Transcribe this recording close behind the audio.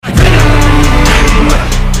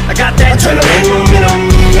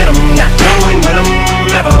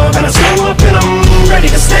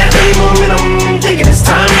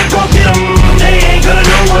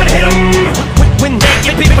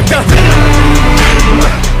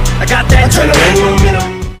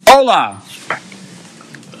Hola.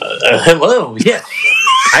 Hello, yes.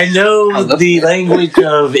 I know the language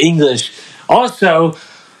of English. Also,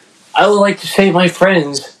 I would like to say, my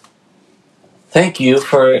friends, thank you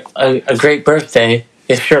for a great birthday.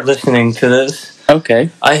 If you're listening to this, Okay.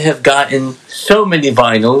 I have gotten so many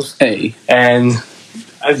vinyls, Hey. and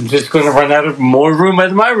I'm just going to run out of more room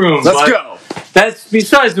in my room. Let's go. That's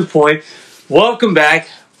besides the point. Welcome back.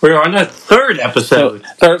 We're on our third episode.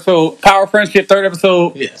 So Power Friendship, third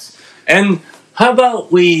episode. Yes. And how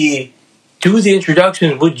about we do the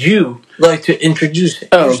introduction? Would you like to introduce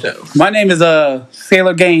yourself? My name is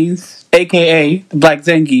Sailor Gaines, a.k.a. the Black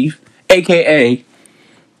Zangief, a.k.a.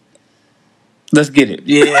 Let's get it.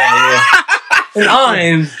 Yeah. And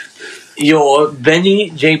I'm your Benny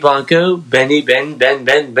J. Blanco, Benny,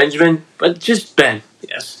 Benjamin, but just Ben.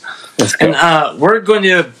 Yes. Let's go.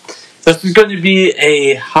 And this is going to be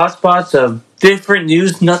a hotspots of different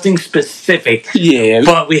news, nothing specific. Yeah.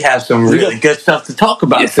 But we have some really good stuff to talk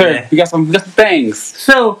about today. Sir. We got some things.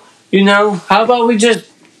 So, how about we just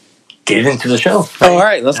get into the show? All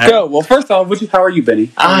right, let's go. Well, first off, how are you,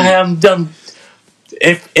 Benny? I am done.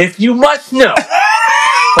 If you must know,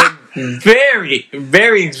 I'm very,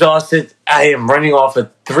 very exhausted. I am running off of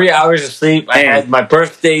 3 hours of sleep. I had my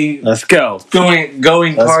birthday. Let's go.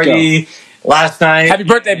 Going party last night. Happy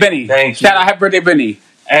birthday, Benny. Thank you. Shout out, happy birthday, Benny.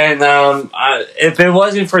 And if it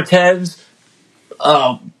wasn't for Ted's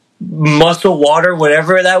muscle water,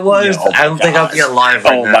 whatever that was, I don't think I'd be alive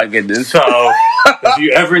right now. Oh, my goodness. So, if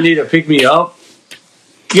you ever need to pick me up,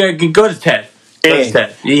 go to Ted. Go to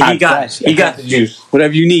Ted. He got the juice.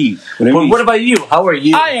 Whatever you need. What about you? How are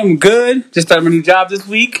you? I am good. Just started my new job this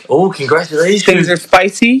week. Oh, congratulations. Things are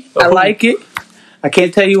spicy. I like it. I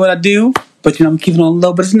can't tell you what I do, but I'm keeping it on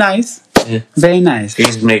low, but it's nice. Yeah. Very nice.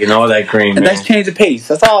 He's making all that cream. And that's change the pace.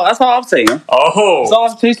 That's all I'm saying. Oh. That's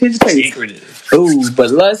all I'm saying. Change the pace. Secretive. Oh,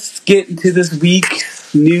 but let's get into this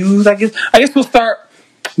week's news, I guess we'll start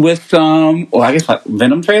with like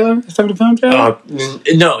Venom trailer. Is that the Venom trailer?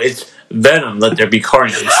 No, it's Venom. Let there be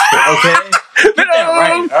carnage. Okay. Venom.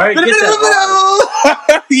 Right. All right. Get that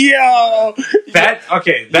right. Yo.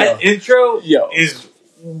 That intro is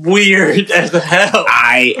weird as hell.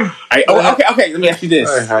 Okay. Let me ask you this.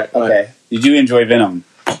 All right. Okay. Did you enjoy Venom?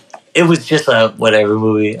 It was just a whatever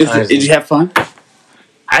movie. Did you have fun?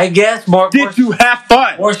 I guess more. Did you have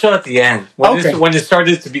fun? More so at the end. When it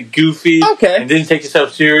started to be goofy. Okay. And didn't take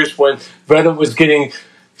itself serious. When Venom was getting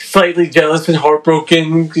slightly jealous and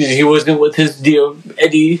heartbroken because he wasn't with his dear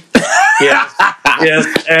Eddie. Yes.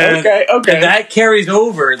 And, okay. And that carries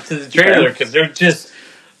over to the trailer because they're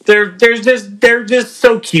just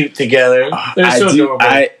so cute together. They're so adorable.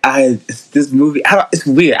 This movie, it's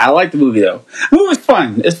weird. I like the movie though. The movie was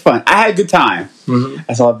fun. It's fun. I had a good time. Mm-hmm.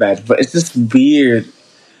 That's all bad, but it's just weird.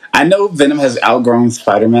 I know Venom has outgrown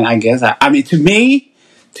Spider-Man. I guess. I mean, to me,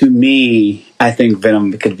 I think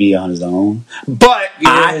Venom could be on his own. But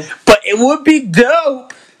it would be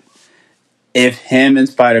dope if him and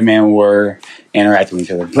Spider-Man were interacting with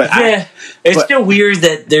each other. But it's still weird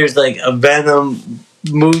that there's like a Venom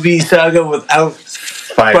movie saga without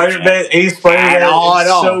Spider-Man. At all.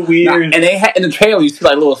 So weird. No, and they had in the trailer, you see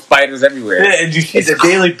like little spiders everywhere. Yeah, and you see the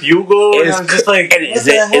Daily Bugle. And I'm just like, is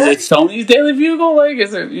it Sony's Daily Bugle? Like,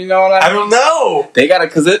 is it? You know what I mean? I don't know. They got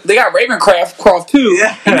they got Ravencroft too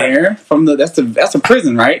in there from that's a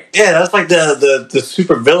prison, right? Yeah, that's like the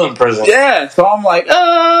super villain prison. Yeah, so I'm like,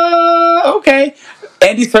 okay.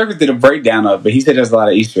 Andy Serkis did a breakdown of it, but he said there's a lot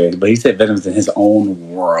of Easter eggs, but he said Venom's in his own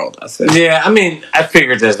world. I said, yeah, I mean, I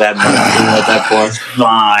figured there's that much at that point.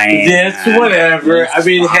 Fine. Yeah, it's whatever. I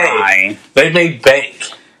mean, hey, they made bank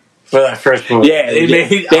for that first movie. Yeah, they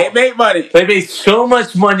made money. They made so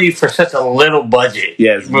much money for such a little budget.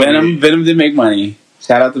 Yes, Venom did make money.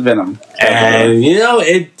 Shout out to Venom. And,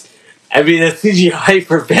 the CGI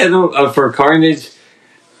for Venom, for Carnage.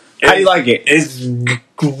 How do you like it? It's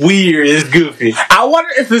weird. It's goofy. I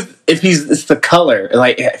wonder if it's the color,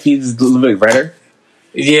 like if he's a little bit redder.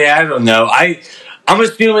 Yeah, I don't know. I'm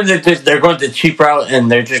assuming that they're going the cheap route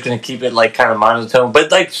and they're just going to keep it like kind of monotone,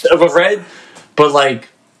 but like of a red, but like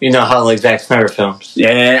how like Zack Snyder films.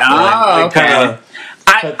 Yeah. Okay.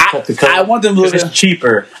 Cut the color. I want them a little bit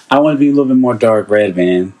cheaper. I want to be a little bit more dark red,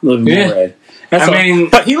 man. A little bit more red. But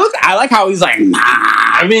I like how he's like, nah.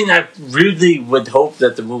 I mean, I really would hope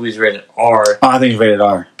that the movie's rated R. Oh, I think it's rated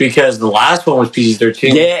R. Because the last one was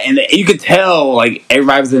PG-13. Yeah, and you could tell, like,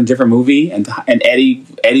 everybody was in a different movie, and Eddie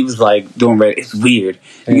was, like, doing red. It's weird.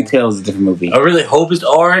 You can tell it's a different movie. I really hope it's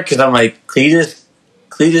R, because I'm like, Cletus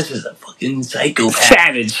Cletus is a fucking psychopath.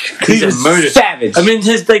 Savage. He's a murderer. Savage. I mean,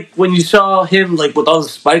 his like when you saw him like with all the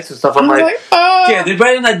spikes and stuff, I'm like, yeah, they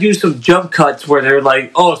better not do some jump cuts where they're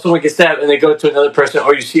like, oh, someone gets stabbed and they go to another person,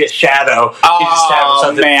 or you see a shadow.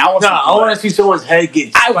 Oh man, I want to see someone's head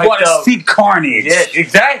get. I want to see carnage. Yeah,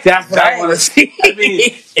 exactly. That's what I want to see. I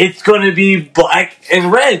mean, it's going to be black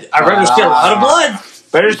and red. I'd rather see a lot of blood.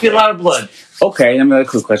 Better see a lot of blood. Okay, let me have a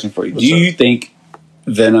quick question for you. Do you think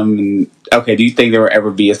Venom? Okay, do you think there will ever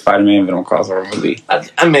be a Spider-Man Venom crossover movie?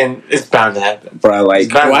 I mean, it's bound to happen. Bro, like,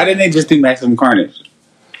 why didn't they just do Maximum Carnage?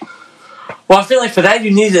 Well, I feel like for that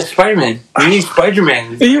you need a Spider-Man. You need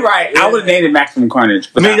Spider-Man. You're right. Yeah. I would have named it Maximum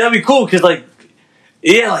Carnage. But I mean, that'd be cool because, like,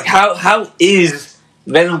 yeah, like how is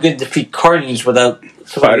Venom going to defeat Carnage without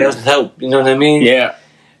somebody else's help? You know what I mean? Yeah.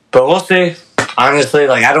 But we'll see. Honestly,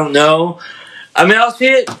 like, I don't know. I mean, I'll see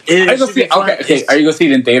it. Are you gonna see it? Okay. Are you gonna see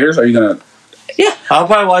it in theaters? Or are you gonna? Yeah, I'll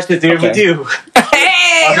probably watch the theater with you.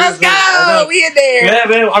 Hey, let's go! We in there. Yeah,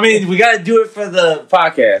 man. I mean, we gotta do it for the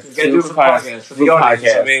podcast. We gotta do it for the podcast. For the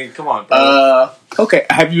audience. I mean, come on, bro. Okay.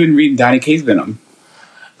 Have you been reading Donny Cates Venom?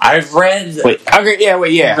 I've read. Wait. Okay.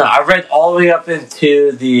 Yeah. No, I've read all the way up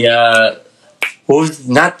into the. What was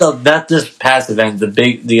not this past event?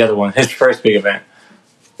 The other one. His first big event.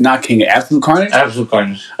 Not King of Absolute Carnage? Absolute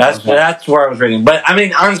Carnage. That's where I was reading. But, I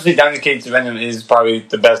mean, honestly, Donny Cates Venom is probably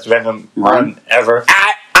the best Venom run ever.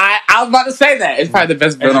 I was about to say that. It's probably the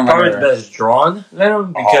best Venom run ever. It's probably the best drawn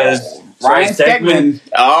Venom because... Ryan Stegman.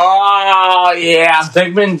 Oh, yeah.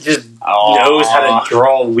 Stegman just knows how to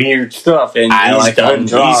draw weird stuff. And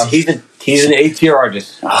he's an A-tier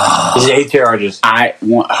artist. He's an A-tier artist.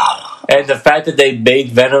 And the fact that they made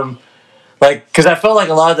Venom... Like, because I felt like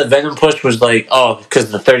a lot of the Venom push was like,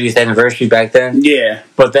 because of the 30th anniversary back then. Yeah.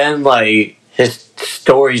 But then, like, his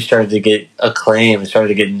story started to get acclaimed, started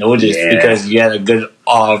to get noticed because you had a good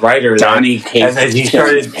writer. Donny Cates. And then he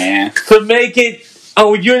started to make it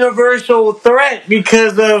a universal threat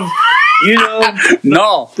because of,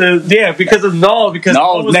 Null. Because of Null. Because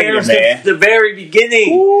Null was there since the very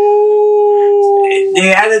beginning. Ooh.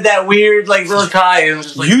 They added that weird, like, little tie. And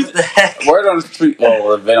just like, what the heck? Word on the street. Well,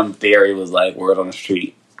 the Venom theory was like, word on the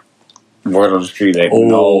street. Word on the street that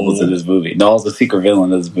Null was in this movie. Null's the secret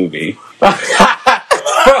villain of this movie. Bro,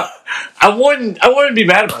 I wouldn't be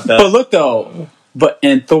mad about that. But look, though. But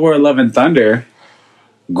in Thor: Love and Thunder,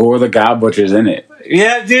 Gore the God Butcher's in it.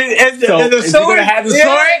 Yeah, dude. And the sword. Is he gonna have the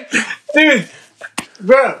sword? Dude.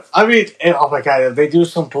 Bro, I mean, oh my god, if they do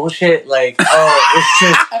some bullshit like,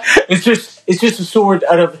 it's just a sword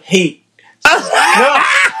out of hate. No,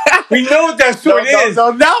 we know what that sword is.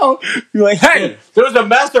 No. You're like, hey, there was a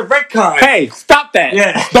master retcon. Hey, stop that.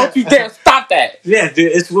 Yeah, don't you dare stop that. Yeah,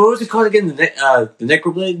 dude. What was it called again? The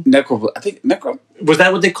Necroblade. Necroblade. I think Necro. Was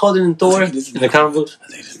that what they called it in Thor? In the comic books? I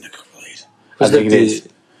think it's Necroblade. I think it is.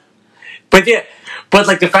 But yeah. But,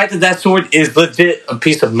 like, the fact that sword is legit a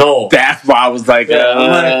piece of Null. That's why I was like,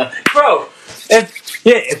 bro,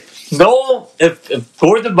 if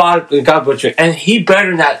Thor the God Butcher, and he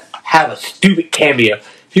better not have a stupid cameo.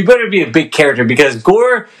 He better be a big character, because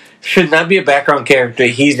Gore should not be a background character.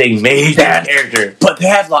 He's a major character. But they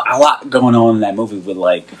have a lot going on in that movie with,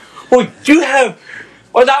 like...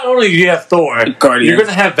 Well, not only do you have Thor, Guardians. You're going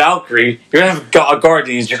to have Valkyrie, you're going to have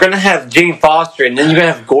Guardians, you're going to have Jane Foster, and then you're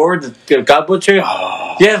going to have Gore, the God Butcher.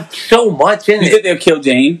 Oh. You have so much in it. You think they'll kill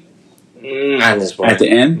Jane? Not this point. At the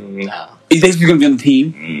end? No. You think she's going to be on the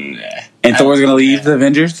team? Nah. And Thor's going to leave the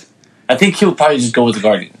Avengers? I think he'll probably just go with the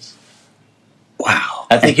Guardians. Wow.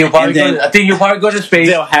 I think he'll probably go to space.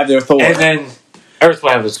 They'll have their Thor. And then Earth will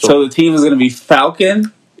have his Thor. So the team is going to be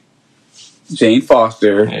Falcon, Jane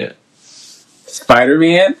Foster,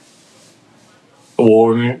 Spider-Man,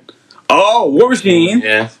 War Machine.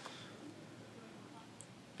 Yeah.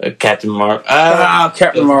 Captain Marvel.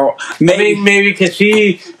 Captain Marvel. Maybe because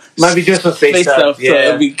she might be doing some space stuff. Yeah. So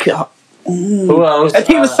it'll be, who else? That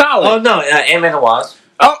team is solid. Oh, no. Ant-Man and Wasp.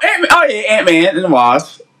 Ant-Man and the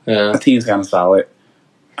Wasp. Yeah. The team's kind of solid.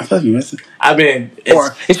 I feel like you're missing. I mean...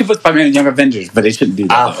 Or they should put Spider-Man in Young Avengers, but they shouldn't do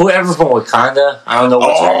that. Whoever from Wakanda. I don't know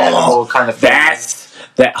what's Wakanda.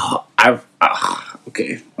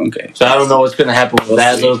 Okay. So I don't know what's going to happen with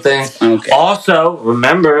that little thing. Okay. Also,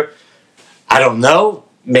 remember, I don't know,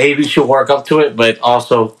 maybe she'll work up to it, but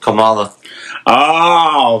also Kamala.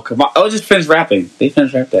 Oh, Kamala. Oh, just finish rapping. They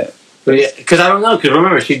finished rap that. Because I don't know, because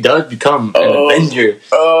remember, she does become an Avenger in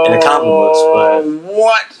the comic books. But,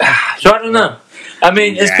 what? So I don't know. I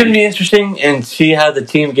mean, it's going to be interesting and see how the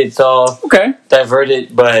team gets all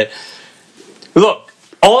diverted. But look,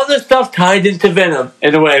 all this stuff tied into Venom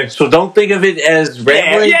in a way. So don't think of it as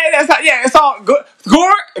rambling. It's all good.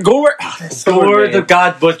 Gore, Gore the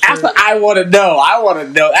God Butcher. That's what I want to know.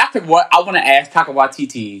 After what I want to ask Taika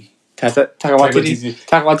Waititi. Taika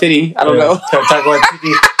Waititi. I don't know. Taika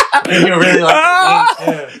Waititi. You really like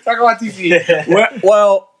Taika Waititi.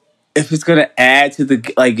 Well, if it's gonna add to the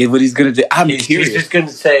what he's gonna do, I'm curious. He's just gonna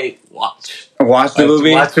say, watch the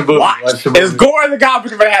movie. Watch the movie. Is Gore the God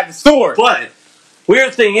Butcher gonna have the sword? But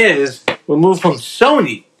weird thing is, we moved from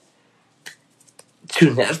Sony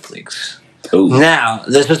to Netflix. Ooh. Now,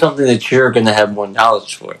 this is something that you're going to have more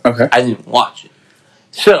knowledge for. Okay. I didn't watch it.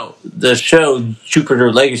 So, the show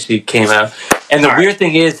Jupiter Legacy came out. And the weird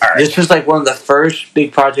thing is, this was like one of the first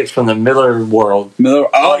big projects from the Miller world.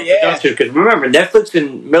 Oh, yeah. Because remember, Netflix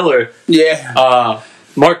and Miller. Yeah.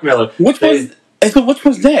 Mark Miller. Which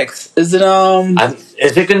was next? Is it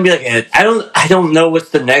Is it going to be like I don't know what's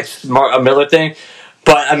the next Miller thing,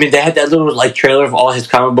 but I mean they had that little like trailer of all his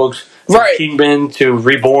comic books, right? Kingpin to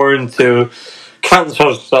Reborn to countless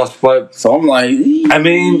other stuff. But so I'm like, I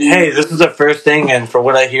mean, hey, this is the first thing, and for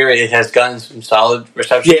what I hear, it has gotten some solid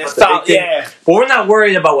reception. Yeah, solid. Yeah, but we're not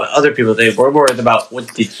worried about what other people think. We're worried about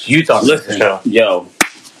what did you thought of the show. Yo,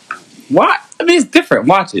 what? I mean, it's different.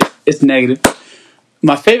 Watch it. It's negative.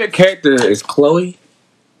 My favorite character is Chloe.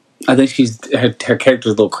 I think her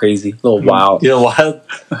character's a little crazy, a little wild. You know wild?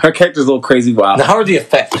 Her character's a little crazy wild. Now, how are the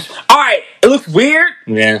effects? All right, it looks weird.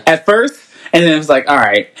 Yeah. At first, and then it was like, all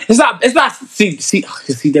right, it's not.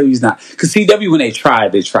 CW's not because CW when they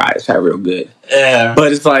tried real good. Yeah.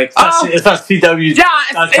 But it's like it's not CW. Yeah,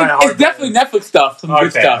 it's definitely Netflix stuff. Some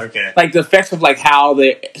good stuff. Okay. Like the effects of like how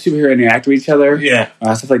the superheroes interact with each other. Yeah.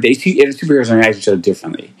 Stuff like that. The superheroes interact with each other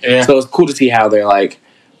differently. Yeah. So it's cool to see how they're like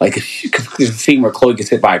because there's a scene where Chloe gets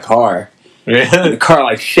hit by a car. Yeah. The car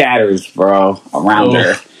like shatters, bro, around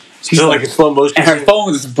her. She's so like a slow motion, and her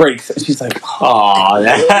phone just breaks. And she's like, "Oh,"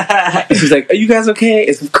 and she's like, "Are you guys okay?"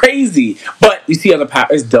 It's crazy, but you see other power.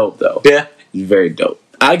 It's dope though. Yeah, it's very dope.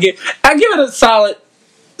 I give it a solid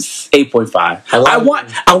 8.5. I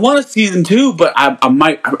want a season 2, but I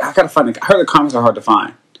gotta find it. I heard the comments are hard to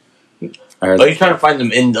find. Are you trying to find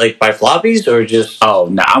them in like by floppies or just? Oh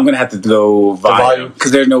no, I'm gonna have to go volume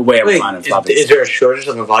because there's no way I'm finding floppies. Is there a shortage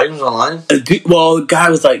of the volumes online? Well, the guy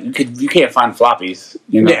was like, you can't find floppies.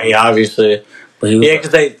 You know? Yeah, obviously. Yeah,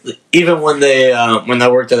 because even when I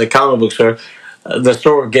worked at the comic book store, the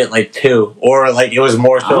store would get like 2, or like it was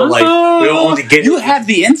more so like we would only get. You have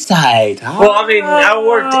the inside. Well, I mean, I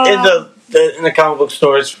worked in the comic book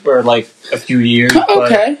stores for like a few years.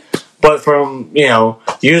 Okay. But from,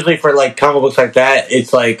 usually for like comic books like that,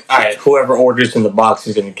 it's like, all right, whoever orders in the box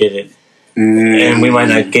is going to get it. And we might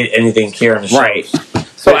not get anything here on the show. Right.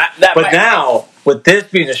 So now, with this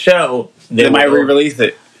being a show, they might re-release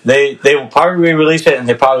it. They will probably re-release it, and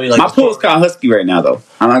they probably like... My pool's kind of husky right now, though.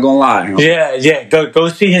 I'm not going to lie. Yeah. Go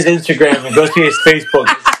see his Instagram and go see his Facebook.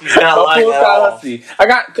 He's not lying at all. Husky. I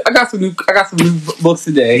got some new books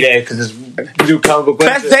today. Yeah, because it's new comic book.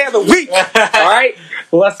 Best day of the week. All right.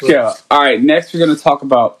 Well, let's go. All right, next we're going to talk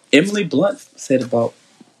about Emily Blunt said about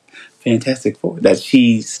Fantastic Four that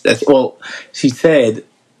she said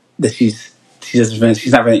that she's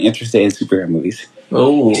not really interested in superhero movies.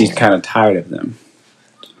 Oh, she's kind of tired of them.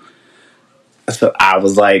 So I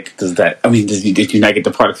was like, did you not get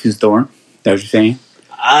the part of Sue Storm? Is that what you're saying?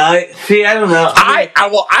 I don't know.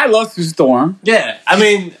 I love Sue Storm. Yeah, I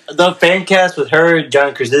mean the fan cast with her,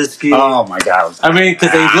 John Krasinski. Oh my god! I mean,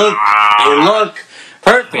 because they look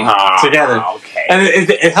perfect together. Okay, and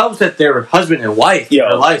it helps that they're husband and wife in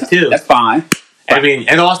their life too. That's fine. I mean,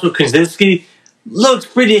 and also Krasinski looks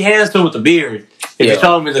pretty handsome with the beard. If you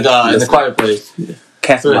saw him in the Quiet Place. Wait,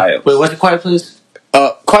 what's the Quiet Place?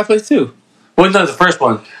 Quiet Place 2. Well, no, the first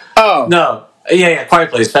one. Oh no. Yeah,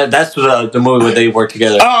 Quiet Place. That's the movie where they work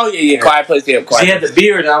together. Oh, yeah, Quiet Place. Yeah, Quiet Place. He had the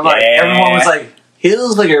beard, and I'm like, everyone was like, he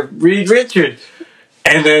looks like a Reed Richards.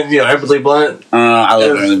 And then, Emily Blunt. I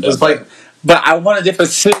love Emily Blunt. It's like, but I want a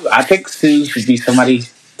different Sue. I think Sue should be somebody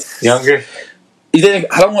younger. I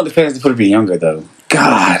don't want the fans to put her be younger, though.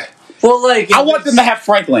 God. Well, like, I want them to have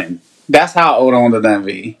Franklin. That's how old I want them to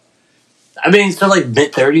be. I mean, so like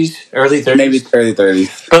mid-30s, early 30s. Maybe early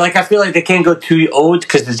 30s. But like, I feel like they can't go too old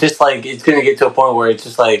because it's just like, it's going to get to a point where it's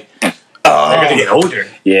just like, they're going to get older.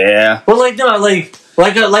 Yeah. Well, like, no, like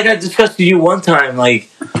I discussed to you one time, like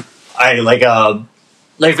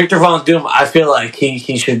Victor Von Doom, I feel like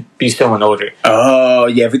he should be someone older. Oh,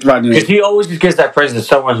 yeah, Victor Von Doom. Because he always just gets that presence of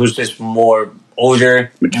someone who's just more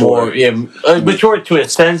older. Mature. Mature to a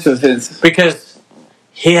sense. Because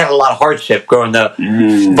he had a lot of hardship growing up.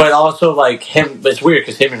 But also, like, him, it's weird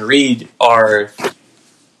because him and Reed are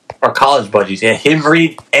are college buddies. Yeah, him,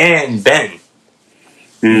 Reed, and Ben.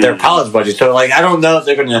 They're college buddies. So, like, I don't know if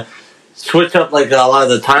they're going to switch up, like, a lot of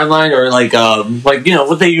the timeline or, like, you know,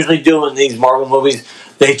 what they usually do in these Marvel movies.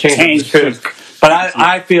 They change the truth. But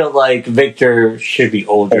I feel like Victor should be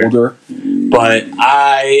older. But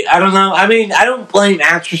I don't know. I mean, I don't blame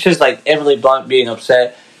actresses like Emily Blunt being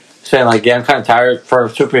upset, saying like, "Yeah, I'm kind of tired for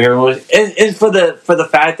superhero movies," and for the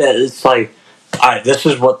fact that it's like, all right, this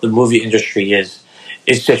is what the movie industry is.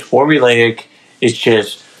 It's just formulaic. It's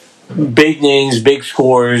just big names, big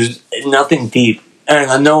scores, nothing deep. And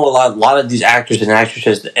I know a lot of these actors and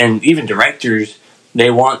actresses, and even directors, they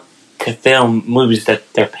want to film movies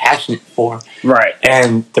that they're passionate for. Right.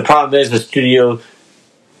 And the problem is the studio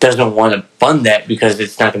doesn't want to fund that because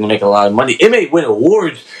it's not going to make a lot of money. It may win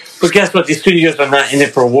awards, but guess what? These studios are not in it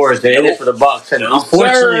for awards. They're in it for the bucks. And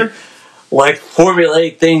unfortunately, like,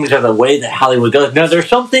 formulaic things are the way that Hollywood goes. Now, there's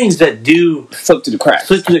some things that do slip through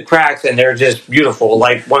the cracks, and they're just beautiful.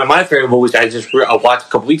 Like, one of my favorite movies I watched a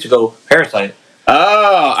couple weeks ago, Parasite.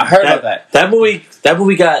 Oh, I heard about that. That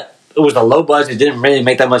movie got... It was a low budget. It didn't really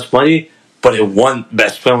make that much money, but it won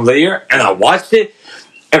Best Film of the Year. And I watched it,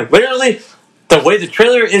 and literally, the way the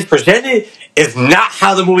trailer is presented is not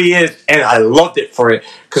how the movie is, and I loved it for it.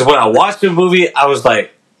 Because when I watched the movie, I was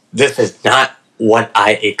like, "This is not what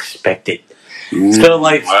I expected." So,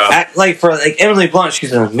 like, for Emily Blunt,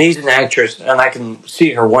 she's an amazing actress, and I can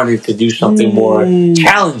see her wanting to do something more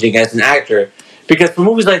challenging as an actor. Because for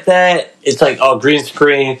movies like that, it's like, oh, green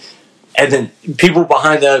screen. And then people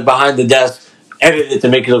behind the desk edit it to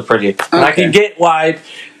make it look pretty. And I can get why.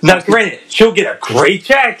 Now, granted, she'll get a great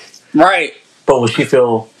check, right? But will she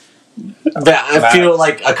feel that? I feel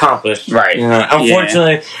like accomplished, right? You know,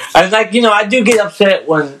 unfortunately, I do get upset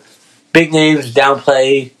when big names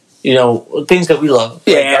downplay, you know, things that we love.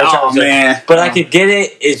 Yeah, like, man. But I could get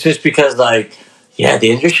it. It's just because, like, yeah,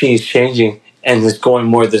 the industry is changing and it's going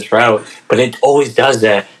more this route. But it always does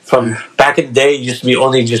that. From back in the day, it used to be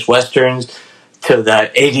only just Westerns, to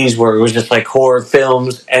the 80s where it was just like horror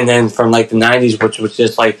films, and then from like the 90s, which was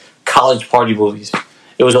just like college party movies.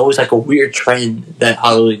 It was always like a weird trend that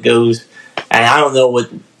Hollywood goes, and I don't know what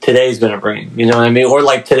today's going to bring, you know what I mean? Or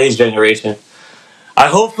like today's generation.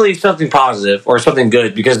 Hopefully something positive or something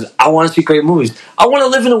good, because I want to see great movies. I want to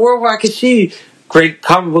live in a world where I can see great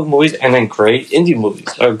comic book movies and then great indie movies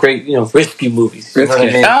or great, you know, risky movies. You know what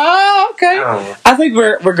I mean? Oh, okay. I think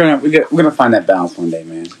we're gonna find that balance one day,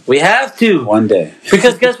 man. We have to one day,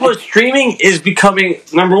 because guess what? Streaming is becoming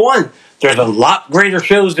number one. There's a lot greater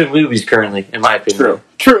shows than movies currently, in my opinion.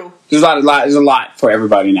 True. There's a lot for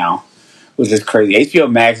everybody now, which is crazy.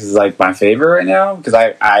 HBO Max is like my favorite right now because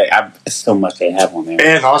I so much they have on there.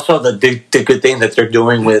 And also the good thing that they're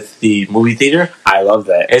doing with the movie theater. I love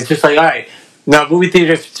that. It's just like, all right. Now, movie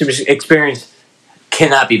theater experience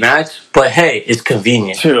cannot be matched, but hey, it's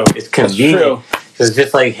convenient. True. It's convenient. Because it's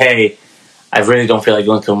just like, hey, I really don't feel like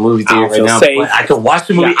going to a movie theater right now, but I can watch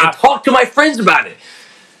the movie and talk to my friends about it.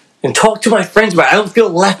 I don't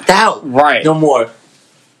feel left out no more.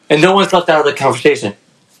 And no one's left out of the conversation.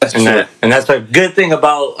 That's true. And that's a good thing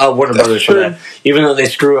about Warner Brothers for that. Even though they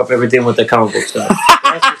screw up everything with the comic book stuff.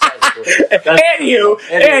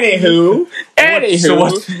 Anywho. So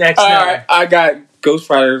what's next? All right, I got Ghost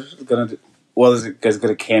Rider is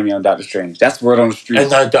gonna cameo on Doctor Strange. That's word on the street. And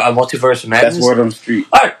the Multiverse of Madness. That's word on the street.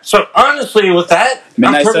 All right. So honestly, with that,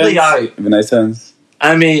 I'm perfectly alright. Midnight Suns.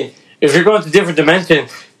 I mean, if you're going to different dimension,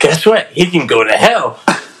 guess what? He can go to hell.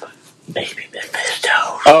 Maybe Mephisto.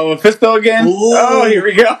 Oh, Mephisto again? Ooh. Oh, here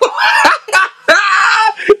we go.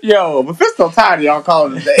 Yo, Mephisto tired of y'all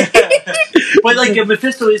calling today. But like,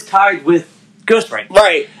 Mephisto is tied with Ghost Rider.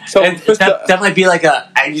 Right. So that might be like I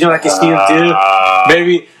can see him do.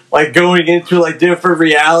 Maybe like going into like different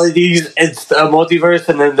realities and a multiverse,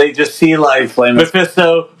 and then they just see like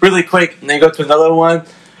Mephisto really quick, and they go to another one.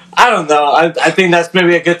 I don't know. I think that's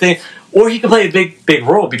maybe a good thing. Or he can play a big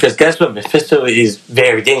role, because guess what? Mephisto is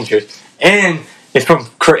very dangerous. And if I'm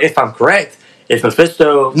correct, if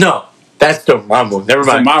Mephisto... No, that's Dormammu. Never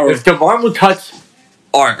mind. If Dormammu touched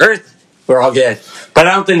our Earth, we're all dead. But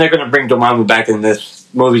I don't think they're going to bring Dormammu back in this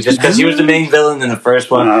movie just because he was the main villain in the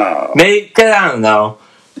first one. No. Maybe, I don't know.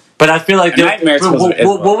 But I feel like...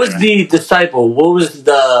 What was the disciple? What was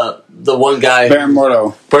the one guy? Baron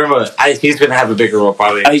Mordo. He's going to have a bigger role,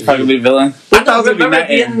 probably. He's probably going to be a villain? I thought it was going to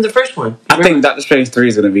be in the first one. I think Doctor Strange 3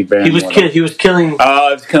 is going to be Baron Mordo. He was killing... he was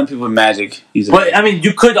killing people with magic. But, I mean,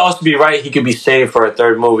 you could also be right. He could be saved for a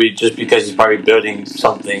third movie just because he's probably building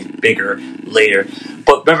something bigger later.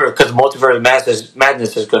 But remember, because Multiverse of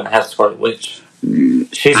Madness is going to have Scarlet Witch.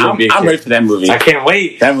 She's gonna be I'm ready for that movie. I can't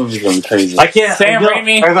wait. That movie's gonna be crazy. I can't. Sam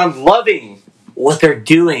Raimi. I'm loving what they're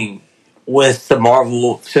doing with the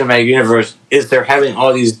Marvel Cinematic Universe is they're having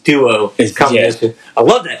all these duo combinations. Yeah. I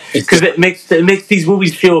love that because it makes these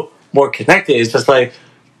movies feel more connected. It's just like,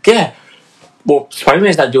 yeah, well,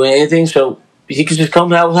 Spider-Man's not doing anything, so he could just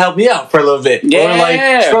come out and help me out for a little bit. Yeah. Or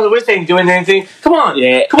like, Scarlet Witch ain't doing anything. Come on,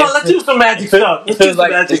 let's do some magic stuff. It feels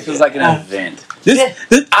like an event.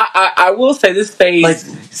 I will say this phase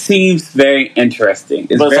seems very interesting.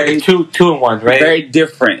 It's very, like a two in one, right? Very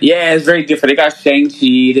different. Yeah, it's very different. They got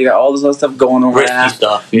Shang-Chi. They got all this other stuff going on. Risky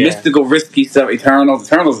stuff. Yeah. Mystical, risky stuff. Eternals.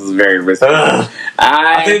 Eternals is very risky.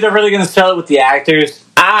 I think they're really going to sell it with the actors.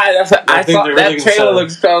 I thought that trailer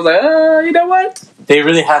looks. I was like, you know what? They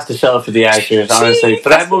really have to sell it for the actors, honestly. For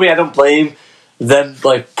that movie, I don't blame them.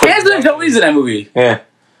 Like, Angelina Jolie's in that movie. Yeah.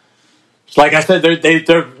 Like I said,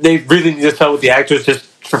 they really need to sell with the actors just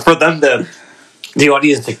for them the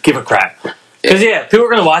audience to give a crap. Because people are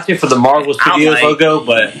gonna watch it for the Marvel Studios logo,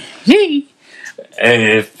 but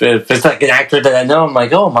if it's like an actor that I know, I'm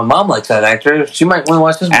like, oh, my mom likes that actor. She might want to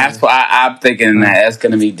watch this movie. That's why I'm thinking that's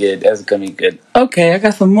gonna be good. That's gonna be good. Okay, I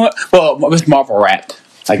got some more. Well, it's Marvel wrapped.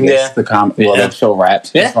 I guess the comic. Well, that show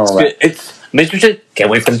wrapped. Yeah, it's interesting. Can't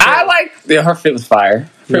wait for the show. I like her fit was fire.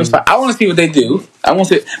 I want to see what they do. I want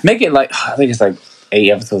to make it like I think it's like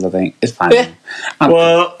 8 episodes. I think it's fine. Yeah. I'm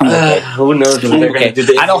okay. Who knows what they're gonna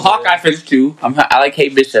do? I know Hawkeye finished too. I like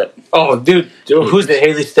Kate Bishop. Oh, dude, who's the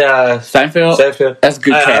Haley Steinfeld? That's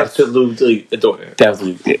good. I absolutely adore her. I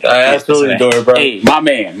absolutely adore her, bro. Hey, my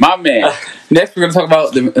man. Next, we're gonna talk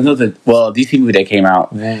about another DC movie that came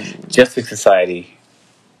out, Justice Society.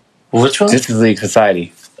 Which one? Justice League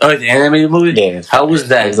Society. Oh, the animated movie? Yeah. How was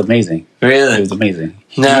that? It was amazing. Really? It was amazing.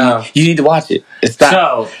 No. You need to watch it. It's not.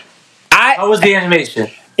 So, how was the animation?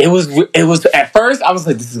 It was at first I was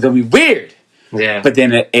like, this is gonna be weird. Yeah. But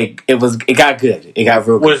then it got good. It got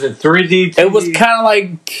real good. Was it 3D? 2D? It was kind of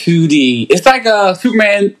like 2D. It's like a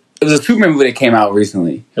Superman. It was a Superman movie that came out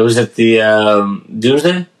recently. It was at the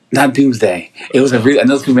Doomsday? Not Doomsday. It was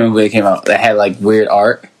another Superman movie that came out that had like weird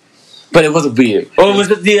art. But it wasn't weird. Oh,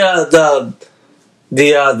 was it the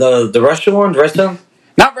Russian one? Red Sun?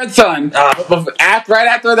 Not Red Sun. But right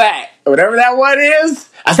after that, whatever that one is,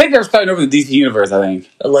 I think they're starting over the DC universe. I think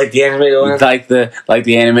like the animated one, like the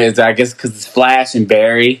animated. I guess because it's Flash and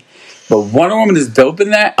Barry. But Wonder Woman is dope in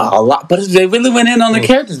that a lot. But they really went in on the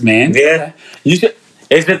characters, man. Yeah, you should.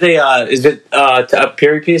 Is it a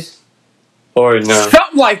period piece? Or no,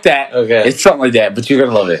 something like that. Okay, it's something like that. But you're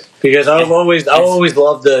gonna love it because I always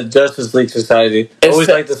loved the Justice League Society. I always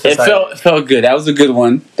liked the Society. It felt good. That was a good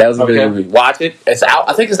one. That was a good movie. Watch it. It's out.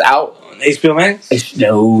 I think it's out on HBO Max.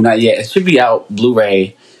 No, not yet. It should be out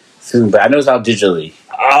Blu-ray soon, but I know it's out digitally.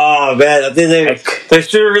 Oh man, I think they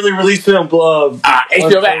should have really released it on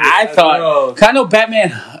HBO Max. I thought. Cause I know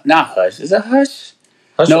Batman. Not Hush. Is it Hush?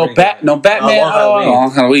 No, Batman.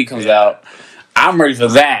 Long Halloween comes out. I'm ready for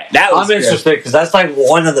that. I'm interested because that's like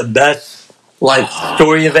one of the best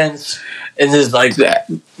story events, and there's like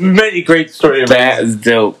many great story events. That is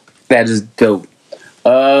dope. That is dope.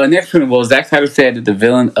 Next one was Zack Snyder said that the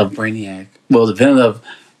villain of Brainiac, the villain of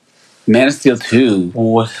Man of Steel 2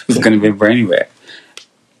 was going to be Brainiac.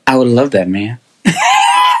 I would love that, man.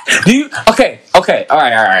 Do you? Okay. All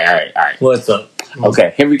right. What's up?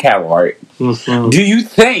 Okay, Henry Cavill. All right. Mm-hmm. Do you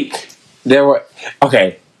think there were?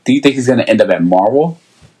 Okay. Do you think he's going to end up at Marvel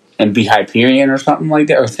and be Hyperion or something like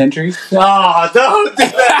that, or Sentry? Oh, don't do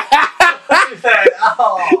that.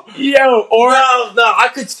 Oh. Yo, or no, I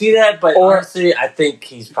could see that, but honestly, I think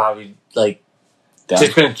he's probably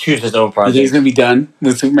just going to choose his own project. You think he's going to be done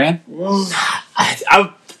with Superman?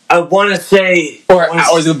 I want to say, or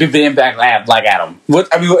is it going to be Black Adam? What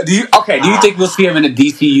I mean, do you think we'll see him in the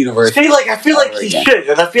DC universe? See, I feel like he should,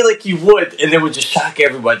 and I feel like he would, and it would just shock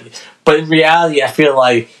everybody. But in reality, I feel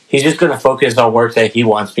like he's just going to focus on work that he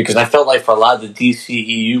wants, because I felt like for a lot of the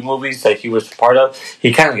DCEU movies that he was part of,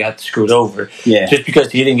 he kind of got screwed over. Yeah. Just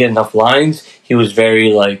because he didn't get enough lines, he was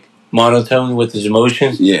very monotone with his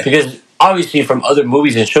emotions. Yeah. Because obviously, from other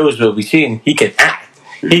movies and shows that we've seen, he can act.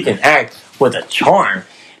 He can act with a charm.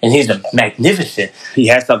 And he's magnificent. He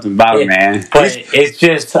has something about him, man. But it's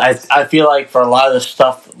just, I feel like for a lot of the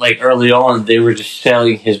stuff, early on, they were just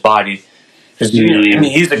selling his body. Because,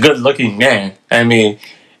 he's a good-looking man. But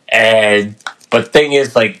the thing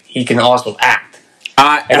is, he can also act.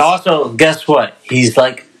 And also, guess what? He's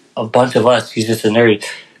like a bunch of us. He's just a nerd.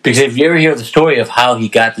 Because if you ever hear the story of how he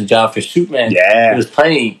got the job for Superman, he was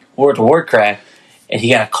playing World of Warcraft, and he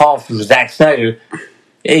got a call from Zack Snyder.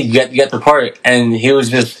 Hey, you got the part, and he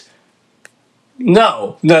was just,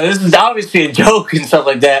 no, this is obviously a joke and stuff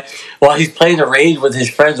like that, while he's playing a raid with his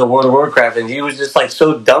friends on World of Warcraft, and he was just,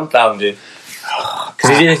 so dumbfounded. Oh,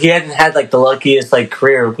 Because he hadn't had like the luckiest like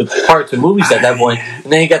career with parts of movies at that point,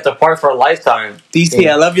 and then he got the part for a lifetime. DC,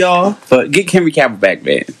 I love y'all, but get Henry Cavill back,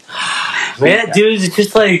 man. Man, dude, it's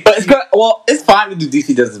just like. But it's good. Well, it's fine to do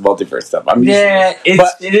DC does this multiverse stuff. I mean, it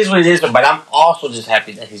is what it is. But I'm also just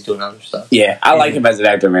happy that he's doing other stuff. Yeah, I like him as an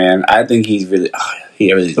actor, man. I think he's really.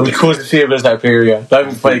 He really. It'd be cool to see him as that period. That'd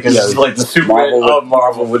be funny because it's like the Superman of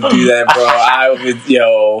Marvel would do that, bro. I would,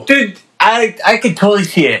 dude. I could totally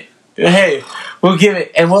see it. Hey, we'll give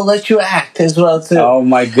it, and we'll let you act as well too. Oh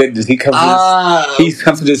my goodness, he comes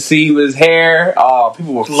to the scene with his hair. Oh,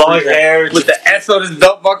 people were long hair with the S on his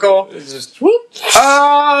belt buckle. It's just whoop.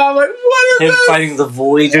 Oh, like what is him this? fighting the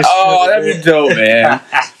void? Oh, that'd be dope, man.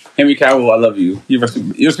 Henry Cavill, I love you. You're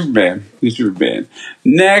Superman. You're Superman.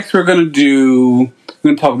 Next, we're gonna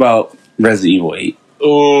talk about Resident Evil 8.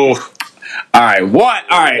 Oh. All right, what?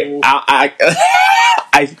 All right, I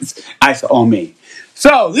on me.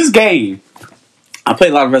 So this game, I played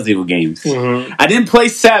a lot of Resident Evil games. Mm-hmm. I didn't play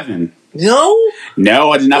 7. No,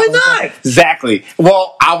 I did not. Why not? Exactly.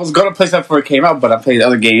 Well, I was going to play 7 before it came out, but I played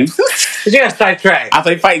other games. You got sidetracked. I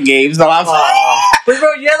played fighting games. So I was but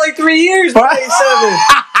bro, you had like 3 years to play 7.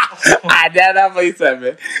 I did not play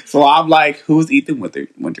 7. So I'm like, who's Ethan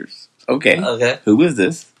Winters? Okay. Who is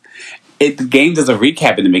this? The game does a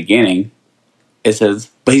recap in the beginning. It says,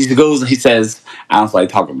 but he says, I don't like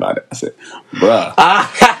talking about it. I said, bruh.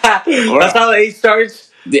 That's how 8 starts?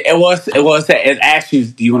 It asks you,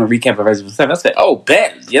 do you want to recap of Resident Evil 7? I said, oh,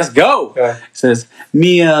 bet. Let's go. Okay. It says,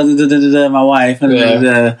 Mia, my wife,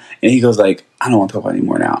 and he goes like, I don't want to talk about it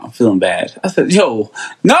anymore now. I'm feeling bad. I said, yo,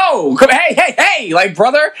 no. Come, hey. Like,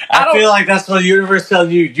 brother. I feel like that's what the universe tells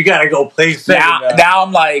you. You got to go play 7 now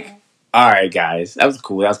I'm like, all right, guys, that was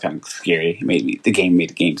cool. That was kind of scary. The game made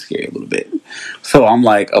the game scary a little bit. So I'm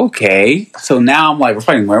like, okay. So now I'm like, we're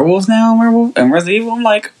fighting werewolves now, and Resident Evil. I'm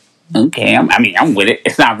like, okay. I'm with it.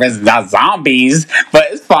 It's not zombies,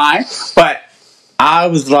 but it's fine. But I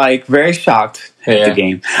was like very shocked at the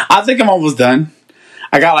game. I think I'm almost done.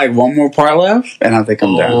 I got like one more part left, and I think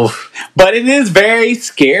I'm done. But it is very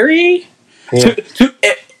scary. Yeah.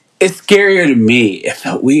 It's scarier to me. It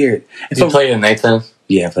felt weird. Did you play it at nighttime?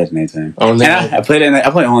 Yeah, I played at nighttime. I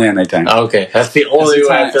play only at nighttime. Oh, okay, that's the only way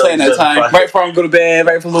I play at nighttime. Right before I go to bed,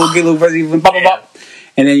 right before get a little Resident Evil, blah.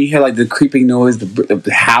 And then you hear like the creeping noise,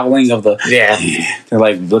 the howling of the they're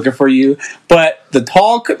like looking for you. But the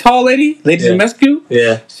tall lady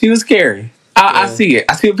Zemescu, she was scary. I see it.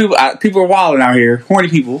 I see people are wilding out here. Horny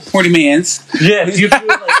mans. Yeah, you feel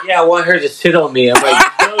like I want her to sit on me. I'm like,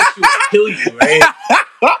 no, she would kill you, right?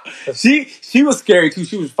 She was scary too.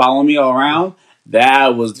 She was following me all around.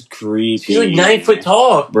 That was creepy. She's like 9 foot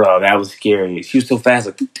tall, bro. That was scary. She was so fast,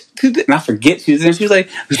 like, and I forget she was there. She was like,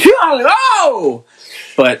 oh!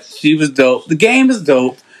 But she was dope. The game is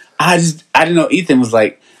dope. I didn't know Ethan was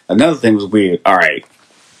like. Another thing was weird. All right,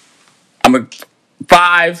 I'm gonna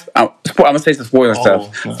say some spoiler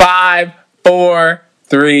stuff. No. 5, 4,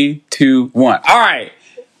 3, 2, 1. All right,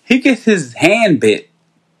 he gets his hand bit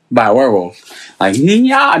by a werewolf. Like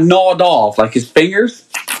gnawed off, like his fingers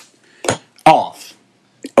off.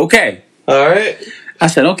 Okay. All right. I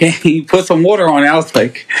said, okay. He put some water on it. I was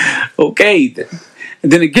like, okay.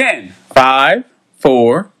 And then again, 5,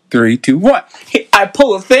 4, 3, 2, 1. I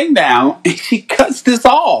pull a thing down, and she cuts this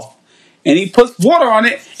off. And he puts water on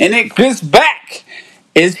it, and it gets back.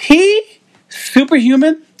 Is he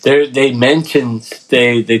superhuman? They mentioned,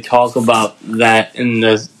 they talk about that in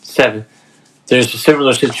the 7. There's a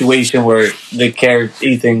similar situation where the character,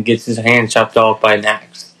 Ethan, gets his hand chopped off by an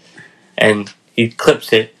axe. And he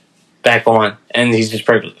clips it back on, and he's just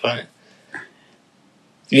perfectly fine.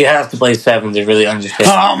 You have to play 7 to really understand.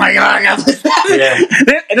 Oh my god, I gotta play 7. Yeah.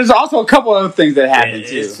 And there's also a couple other things that happen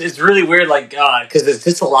too. It's really weird, like, because it's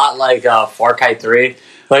just a lot like Far Cry 3.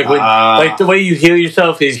 Like, like the way you heal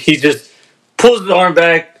yourself is he just pulls his arm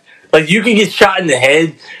back. Like, you can get shot in the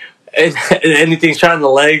head, and anything shot in the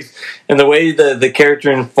legs. And the way the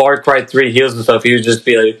character in Far Cry 3 heals himself, he would just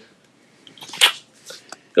be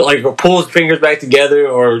like pull his fingers back together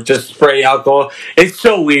or just spray alcohol. It's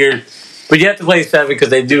so weird. But you have to play 7 because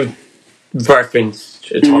they do reference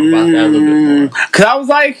to talk about that a little bit more. Because I was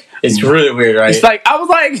like... It's really weird, right? It's like, I was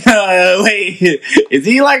like, wait, is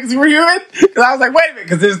he like superhuman? Because I was like, wait a minute,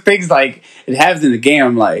 because there's things like, it happens in the game,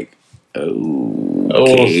 I'm like,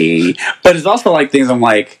 okay. But it's also like things I'm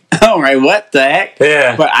like, all right, what the heck?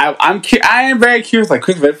 Yeah. But I am very curious, like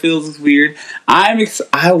Chris Redfield is weird. I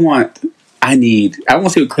want to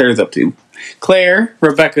see what Claire's up to. Claire,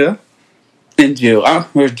 Rebecca, and Jill.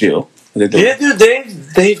 Where's Jill? Yeah, dude,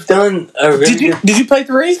 they've done a really Did you play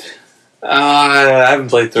 3? I haven't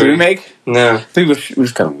played 3. The remake? No. 3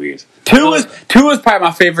 was kind of weird. 2 is probably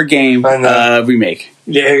my favorite game remake.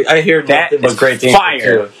 Yeah, I hear that but great things.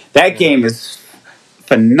 Fire. That game is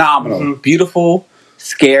phenomenal. Mm-hmm. Beautiful,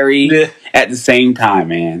 scary at the same time,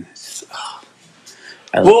 man.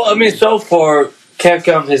 I mean, so far,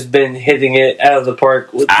 Capcom has been hitting it out of the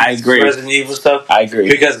park with Resident Evil stuff. I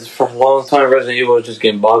agree. Because for a long time, Resident Evil was just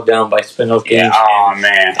getting bogged down by spin-off games. Yeah, oh,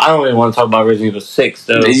 man. I don't even want to talk about Resident Evil 6,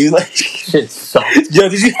 though. Did you like shit sucks. Yo,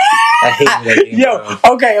 did you? I hate that game. Yo,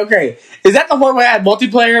 okay. Is that the one where I had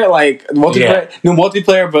multiplayer? Like, multiplayer? Yeah. No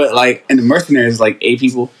multiplayer, but like, and the Mercenaries, like 8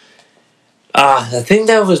 people? I think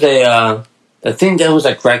that was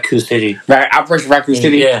like Raccoon City. Right, Operation Raccoon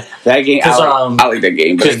City? Yeah. That game, I like that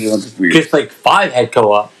game. Because like 5 had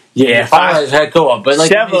co-op. Yeah, 5 had co-op, but like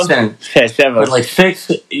 7. But like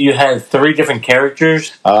 6, you had 3 different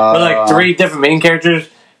characters. But like 3 different main characters.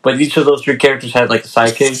 But each of those 3 characters had like a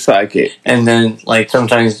sidekick. And then like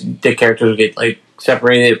sometimes the characters would get like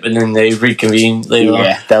separated, and then they reconvene later on.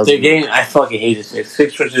 That was the game. I fucking hated 6.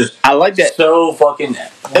 6 was just I like that. So fucking.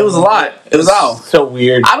 It was a lot. It was all so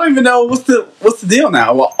weird. I don't even know what's the deal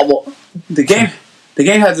now. Well, the game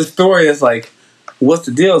has a story that's like, what's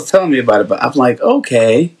the deal? It's telling me about it, but I'm like,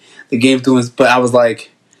 okay, the game's doing. But I was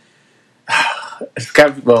like, it's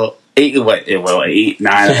got 8,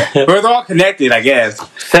 9. We're all connected, I guess.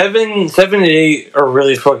 7 and 8 are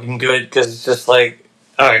really fucking good because it's just like,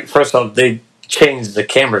 all right. First off, they changed the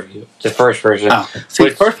camera view to first person.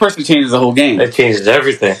 First person changes the whole game. It changes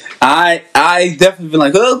everything. I definitely been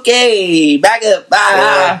like, okay, back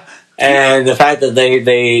up. And the fact that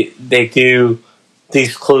they do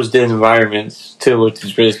these closed in environments too, which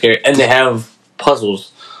is really scary, and they have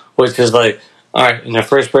puzzles, which is like, all right, in a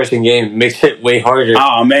first person game, it makes it way harder.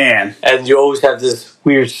 Oh man! And you always have this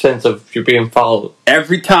weird sense of you're being followed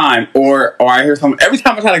every time, or I hear something. Every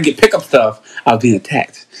time I try to pick up stuff, I was being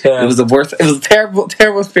attacked. Yeah. It was the worst. It was a terrible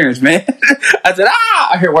experience, man. I said,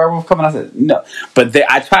 I hear werewolf coming. I said, no. But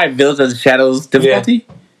I tried Village of the Shadows difficulty.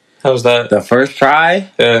 Yeah. How was that? The first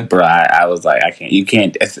try? Yeah. Bro, I was like, I can't. You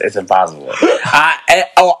can't. It's impossible.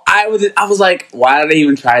 I was like, why did I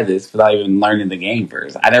even try this without even learning the game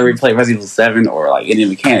first? I never even played Resident Evil 7 or like any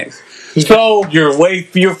mechanics. So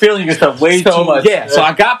you're feeling yourself way too much. Yeah. So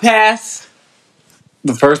I got past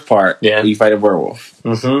the first part. Yeah. You fight a werewolf.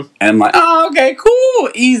 Mm-hmm. And I'm like, oh, okay,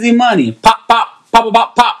 cool, easy money. Pop, pop, pop,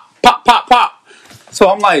 pop, pop, pop, pop, pop. So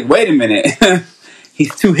I'm like, wait a minute.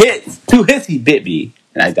 He's 2 hits. He bit me.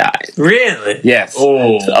 And I died. Really? Yes.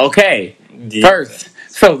 Oh. So, okay. Yeah. First,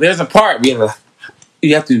 so there's a part you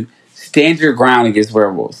have to stand your ground against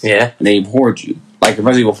werewolves. Yeah. And they hoard you, like in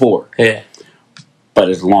Resident Evil 4. Yeah. But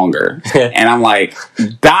it's longer. And I'm like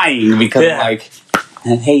dying because I'm like,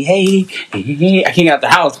 hey, I can't get out the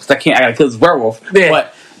house because I gotta kill this werewolf. Yeah.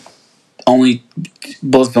 But only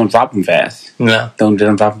bullets don't drop them fast. No, don't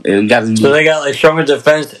drop. So they got like stronger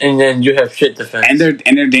defense, and then you have shit defense. And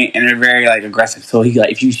they're very like aggressive. So he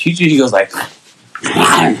like if you shoot you, he goes like,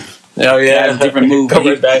 oh yeah, different move.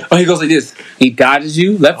 He goes like this. He dodges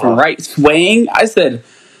you left and right, swaying. I said,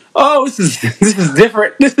 oh, this is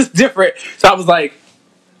different. This is different. So I was like,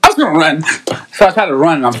 I was gonna run. So I tried to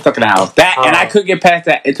run, and I'm stuck in the house. And I couldn't get past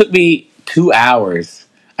that. It took me 2 hours.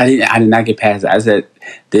 I did not get past it. I said,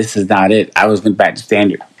 this is not it. I was going back to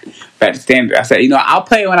standard. I said, I'll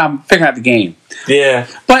play when I'm figuring out the game. Yeah.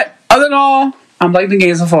 But other than all, I'm liking the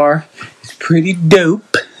game so far. It's pretty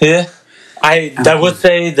dope. Yeah. I would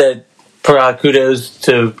say that kudos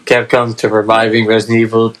to Capcom to reviving Resident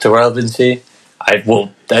Evil to relevancy.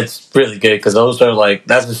 That's really good because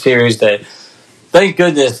that's a series that, thank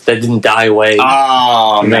goodness, that didn't die away.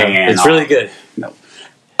 Oh, man. It's really good. No.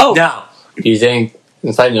 Oh. Now, do you think...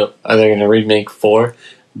 Side note, are they going to remake 4?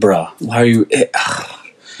 Bruh, why are you...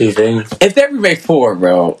 You think? If they remake 4,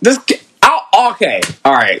 bro... Okay.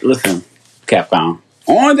 Alright, listen. Capcom.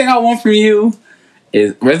 Only thing I want from you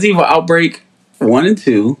is Resident Evil Outbreak 1 and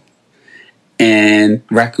 2 and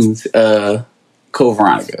Raccoon's Code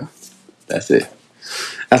Veronica. That's it.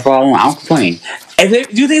 That's all I want. I don't complain. Do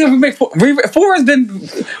you think they'll remake 4? 4 has been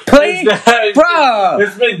played? Bruh!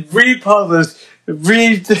 It's been republished.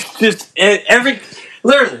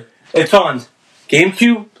 Literally, it's on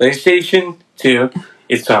GameCube, PlayStation 2,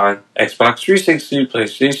 it's on Xbox 360,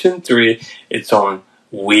 PlayStation 3, it's on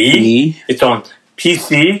Wii, it's on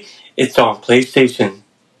PC, it's on PlayStation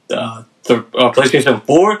PlayStation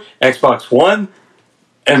 4, Xbox One,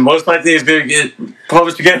 and most likely it's going to get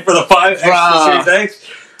published again for the 5X Series X.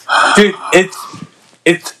 Dude,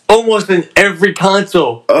 it's almost in every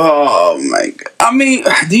console. Oh my god! I mean,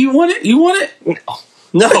 do you want it? You want it?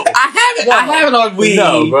 No, I have it on Wii.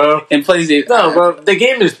 No, bro. And PlayStation. No, bro. The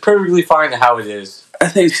game is perfectly fine how it is. I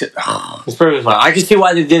think it's perfectly fine. I can see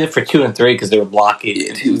why they did it for 2 and 3 because they were blocking.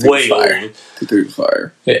 Yeah, 2 and 3 way was fire. old. 2 3 was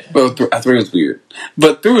fire. Yeah. Well, 3 was weird,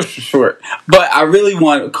 but 3 was short. But I really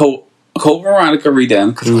want Code Veronica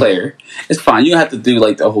redone because Claire. It's fine. You don't have to do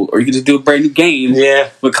like the whole, or you can just do a brand new game. Yeah.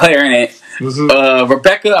 With Claire in it.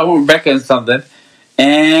 Rebecca. I want Rebecca in something.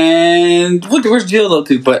 And where's Jill though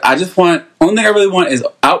too? But I just want, only thing I really want is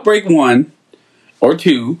Outbreak 1 or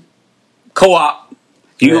 2 co-op.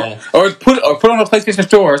 Or put on the PlayStation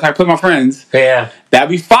Store so I play with my friends. Yeah. That'd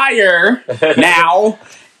be fire now.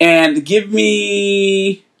 And give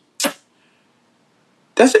me,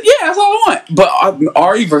 that's it. Yeah, that's all I want. But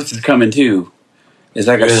RE-Verse is coming too. It's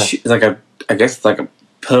like I guess it's like a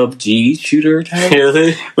PUBG shooter type.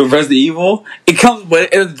 Really? With Resident Evil. It comes,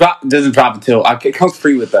 but it doesn't drop until it comes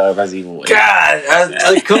free with Resident Evil. God,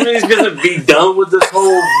 company's gonna be done with this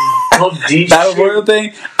whole PUBG Battle Royale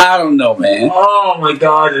thing. I don't know, man. Oh my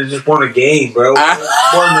god, I just want a game, bro. I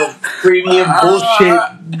want the premium bullshit.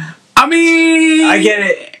 I mean, I get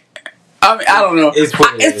it. I mean, I don't know. It's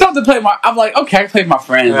something to play. I'm like, okay, I can play with my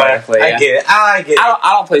friends. I get it. I get it.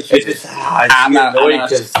 I don't play shit. I'm not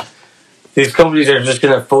because these companies are just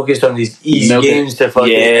gonna focus on these easy games to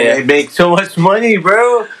fucking and they make so much money,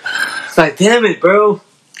 bro. It's like, damn it, bro.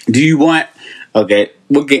 Do you want? Okay,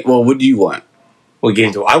 what game? Well, what do you want? What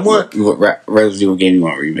game do I want? What Resident Evil game you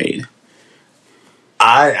want remade?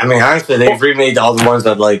 I mean, honestly, they've remade all the ones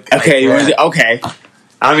I'd like. Okay, okay.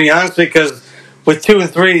 I mean, honestly, because with 2 and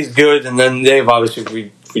 3 is good, and then they've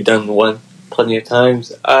obviously redone 1 plenty of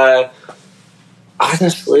times.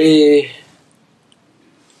 Honestly,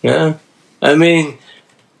 yeah. I mean,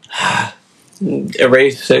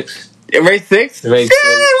 Erase 6. Erase 6? Erase 6.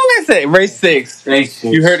 What I say? Erase 6. Erase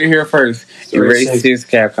 6. You heard it here first. Erase 6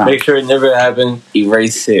 Capcom. Make sure it never happened.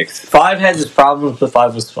 Erase 6. 5 had its problems, but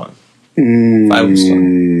 5 was fun. 5 was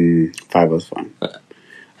fun. 5 was fun.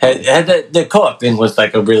 Had the co-op thing was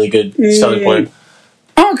like a really good selling point.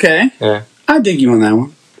 Okay. Yeah. I dig you on that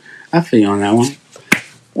one. I feel you on that one.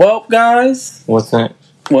 Well, guys. What's next?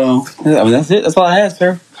 Well, I mean, that's it. That's all I had,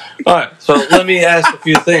 sir. Alright, so let me ask a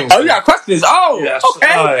few things. Oh, you got questions? Oh, yes.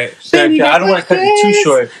 Okay. Alright, so I don't want to cut it too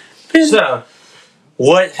short. So,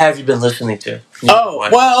 what have you been listening to?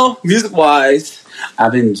 Well, music-wise,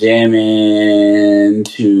 I've been jamming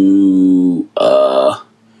to,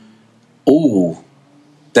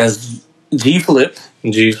 that's G-Flip.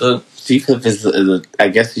 G-Flip? G-Flip is I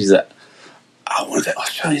guess he's I want to say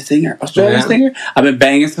Australian singer. Singer. I've been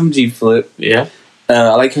banging some G-Flip. Yeah.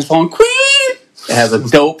 I like his song Queen. It has a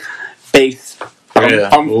dope bass. I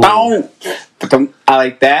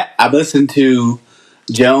like that. I've listened to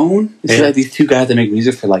Joan. It's like these two guys that make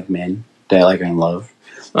music for like men that like are in love.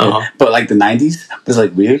 But like the 90s. It's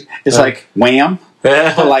like weird. It's like Wham.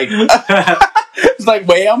 But like it's like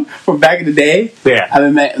Wham from back in the day. Yeah. I've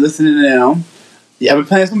been listening to them. Yeah, I've been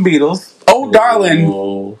playing some Beatles.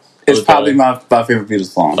 Darling. It's probably my favorite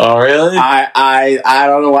Beatles song. Oh, really? I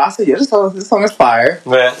don't know why I said this song is fire.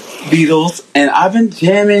 Yeah. Beatles, and I've been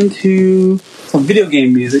jamming to some video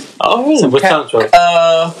game music. Oh, really? What soundtrack?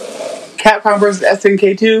 Capcom vs.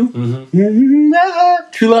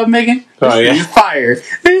 SNK2. True Love Making. Oh, yeah. This is fire.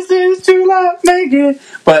 This is True Love Making.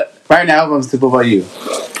 But right now, I'm super about you.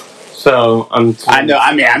 So I know.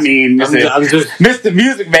 I mean, Mr.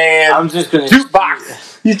 Music Man. I'm just gonna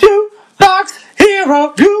jukebox. You jukebox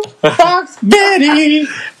hero, jukebox Betty.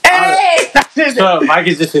 Hey. So I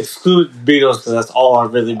could just exclude Beatles because that's all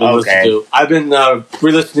I've really been listening to. I've been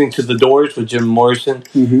re-listening to The Doors with Jim Morrison.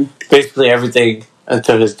 Basically everything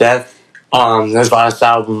until his death. His last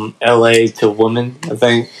album, L.A. to Woman, I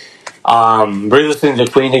think. Re-listening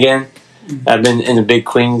to Queen again. I've been in a big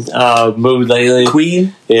Queen mood lately.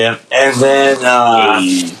 Queen? Yeah. And then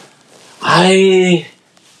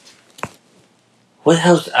what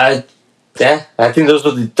else? I think those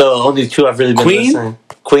are the only two I've really been listening.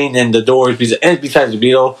 Queen and The Doors, besides the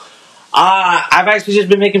Beatles. I've actually just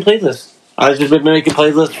been making playlists. I've just been making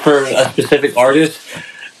playlists for a specific artist.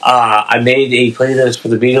 I made a playlist for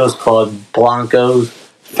the Beatles called Blanco's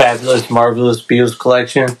Fabulous, Marvelous Beatles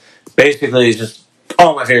Collection. Basically, it's just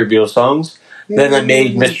all my favorite Beatles songs. Then I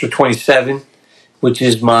made Mr. 27, which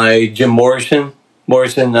is my Jim Morrison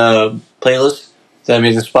playlist that I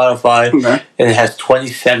made on Spotify. Okay. And it has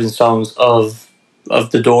 27 songs of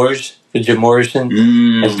The Doors for Jim Morrison.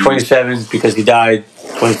 It's 27 because he died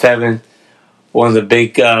 27. One of the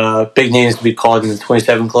big names to be called in the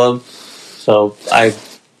 27 Club. So I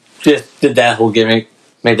just did that whole gimmick,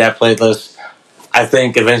 made that playlist. I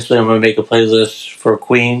think eventually I'm going to make a playlist for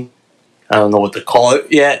Queen. I don't know what to call it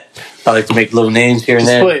yet. I like to make little names here and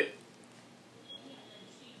Just there.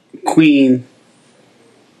 put Queen,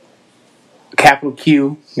 capital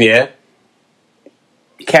Q, Yeah.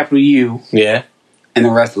 capital U, Yeah. and the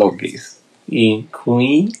rest lowercase.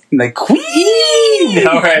 Queen? Like Queen!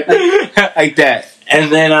 Alright. Like that.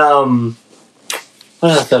 And then,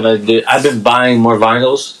 what else have I do? I've been buying more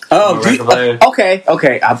vinyls. Oh, record player. okay.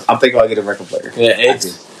 I'm thinking I'll get a record player. Yeah,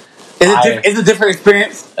 it's a different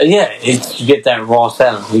experience. you get that raw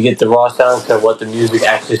sound. You get the raw sound to what the music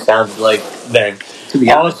actually sounded like then.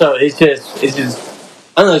 Also, it's just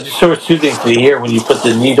I don't know, it's just sort of soothing to the ear when you put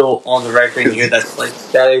the needle on the record and you hear that slight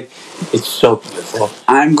static. It's so beautiful.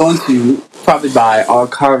 I'm going to probably buy all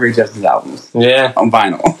Carver Justice albums. Yeah, on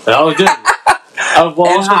vinyl. That was good.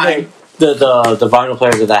 The vinyl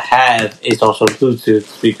player that I have is also a Bluetooth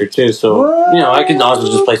speaker too, so I can also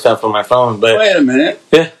just play stuff on my phone. But wait a minute,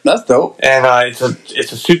 yeah, that's dope. And it's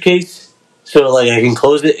a suitcase, so like I can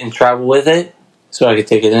close it and travel with it, so I can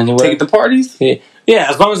take it anywhere. Take it to parties. Yeah,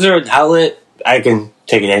 as long as they're an outlet, I can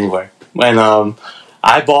take it anywhere. When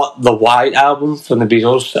I bought the White album from the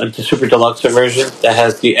Beatles, the Super Deluxe version that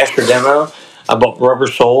has the extra demo. I bought Rubber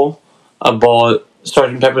Soul. I bought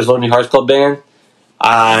Sgt. Pepper's Lonely Hearts Club Band.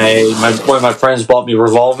 One of my friends bought me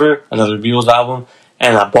Revolver, another Beatles album,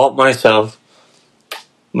 and I bought myself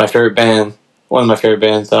my favorite band, one of my favorite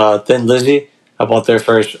bands, Thin Lizzy. I bought their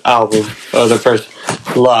first album, or their first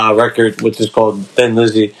record, which is called Thin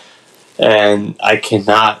Lizzy, and I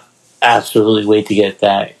cannot absolutely wait to get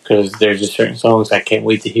that because there's just certain songs I can't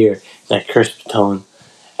wait to hear, that crisp tone,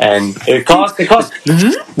 and it costs.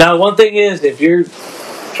 Mm-hmm. Now, one thing is, if you're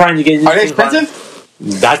trying to get into, are they expensive?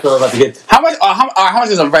 That's what I'm about to get to. How much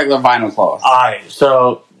does a regular vinyl cost? Alright,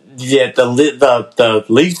 so yeah, the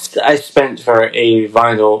least I spent for a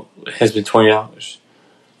vinyl has been $20.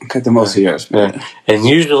 Okay, the most of yours. Yeah. And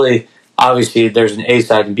usually, obviously, there's an A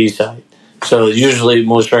side and B side. So usually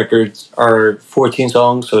most records are 14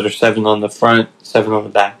 songs, so there's 7 on the front, 7 on the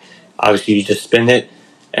back. Obviously, you just spin it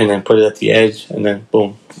and then put it at the edge, and then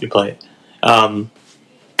boom, you play it.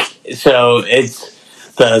 So it's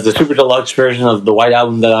the Super Deluxe version of the White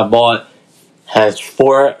Album that I bought has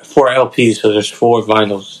four LPs, so there's 4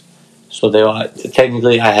 vinyls. So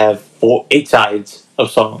technically I have 8 sides of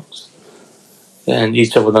songs, and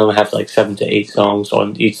each of them have like 7 to 8 songs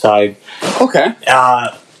on each side. Okay.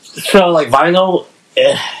 So like vinyl,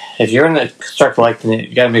 if you're gonna start collecting it,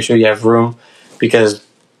 you gotta make sure you have room, because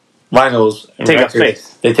vinyls take up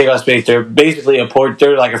space. They take up space. They're basically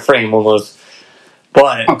they're like a frame almost,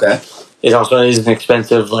 but it also is an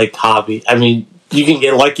expensive like hobby. I mean, you can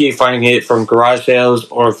get lucky finding it from garage sales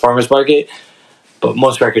or farmers market, but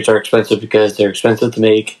most records are expensive because they're expensive to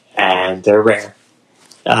make and they're rare.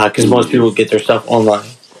 Because most people get their stuff online.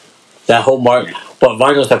 That whole but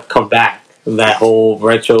vinyls have come back. That whole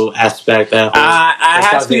retro aspect. I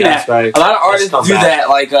have seen that. A lot of artists do that.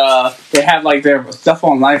 Like they have like their stuff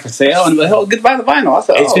online for sale, and like, get by the vinyl. I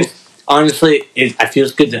said, it's just honestly, it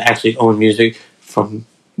feels good to actually own music from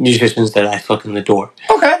musicians that I fucking adore.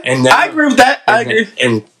 Okay, and I agree with that. I agree.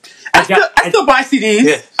 And I still buy CDs.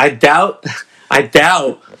 Yeah, I doubt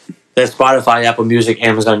that Spotify, Apple Music,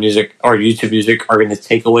 Amazon Music, or YouTube Music are going to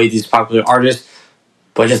take away these popular artists.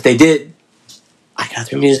 But if they did, I got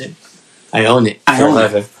their music. I own it. I own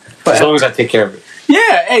it. As long as I take care of it.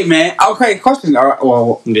 Yeah, hey man. Okay, question.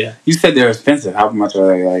 Well, yeah. You said they're expensive. How much are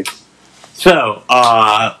they like? So,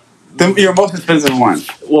 your most expensive one.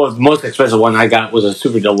 Well, the most expensive one I got was a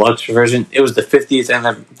Super Deluxe version. It was the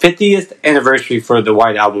 50th anniversary for the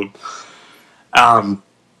White Album.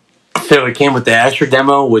 So it came with the extra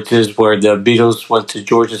demo, which is where the Beatles went to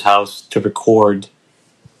George's house to record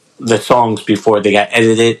the songs before they got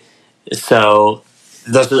edited. So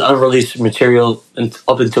this is unreleased material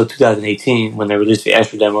up until 2018 when they released the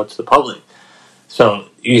extra demo to the public. So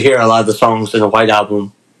you hear a lot of the songs in the White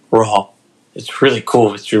Album raw. It's really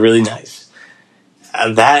cool. It's really nice.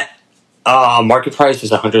 That market price is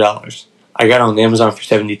 $100. I got it on Amazon for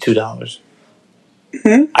 $72.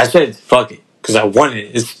 Mm-hmm. I said fuck it because I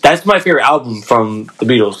wanted it. That's my favorite album from the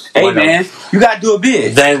Beatles. Hey man, you gotta do a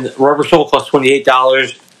bid. Then Rubber Soul cost $28.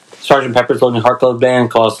 Sgt. Pepper's Lonely Hearts Club Band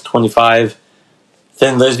cost $25.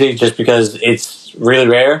 Thin Lizzy, just because it's really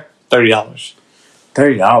rare, $30.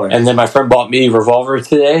 $30. And then my friend bought me Revolver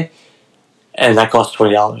today, and that cost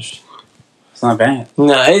 $20. It's not bad.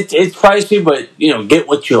 No, it's pricey, but get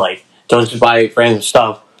what you like. Don't just buy random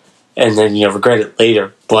stuff and then regret it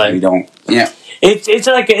later. But you don't. Yeah. It's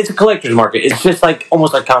a collector's market. It's just like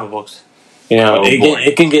almost like comic books.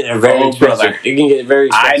 It can get very expensive. It can get very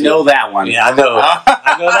expensive. I know that one. Yeah, I know.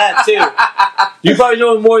 I know that too. You probably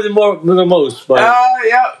know it more than most. But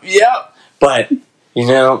yep. But,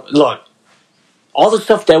 look, all the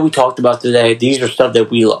stuff that we talked about today, these are stuff that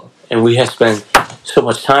we love. And we have spent so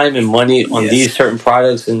much time and money on these certain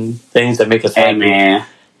products and things that make us happy. Man.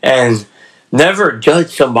 And never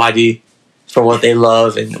judge somebody for what they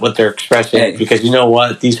love and what they're expressing. Because you know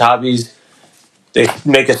what? These hobbies, they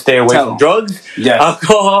make us stay away from drugs,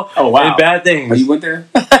 alcohol, and bad things. Oh, you went there?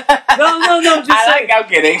 No. Just I'm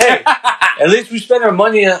kidding. Hey, at least we spend our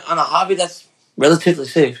money on a hobby that's relatively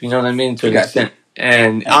safe. You know what I mean? To an extent.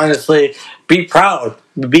 And honestly, be proud.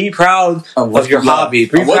 Be proud of your hobby.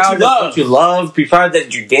 Be proud of what you love. Be proud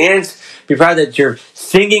that you dance. Be proud that you're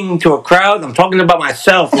singing to a crowd. I'm talking about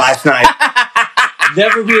myself last night.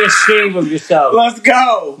 Never be ashamed of yourself. Let's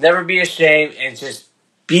go. Never be ashamed and just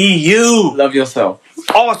be you. Love yourself.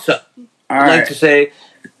 Also, I'd like to say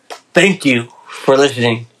thank you for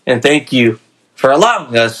listening and thank you for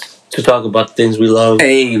allowing us to talk about the things we love.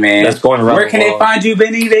 Hey, man. That's going around. Where can they find you,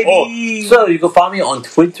 Benny, baby? So you can find me on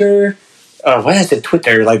Twitter. Why did I say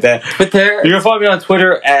Twitter like that? Twitter. You can find me on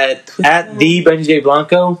Twitter at the Benny J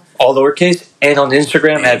Blanco, all lowercase, and on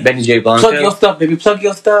Instagram at Benny J Blanco. Plug your stuff, baby. Plug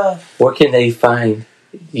your stuff. Where can they find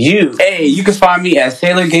you? Hey, you can find me at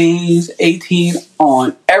Sailor Games 18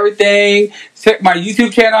 on everything. Check my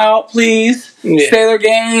YouTube channel out, please. Yeah. Sailor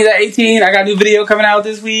Games at 18. I got a new video coming out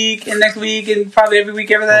this week and next week and probably every week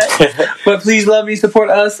after that. But please love me, support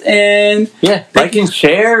us, and like and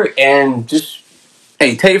share, and just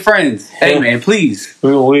tell your friends. Hey, man, please.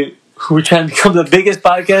 We're trying to become the biggest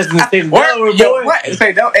podcast in the state of Delaware. What?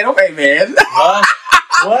 Say no, hey, man.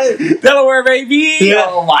 What? Delaware, baby. Yeah.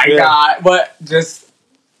 Oh my God. But just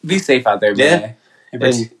be safe out there, man.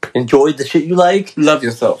 And enjoy the shit you like. Love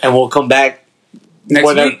yourself. And we'll come back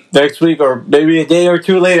next week or maybe a day or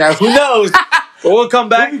two later. Who knows? But we'll come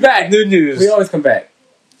back. We'll be back. New news. We always come back.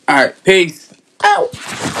 All right. Peace. Out.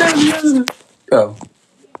 Go.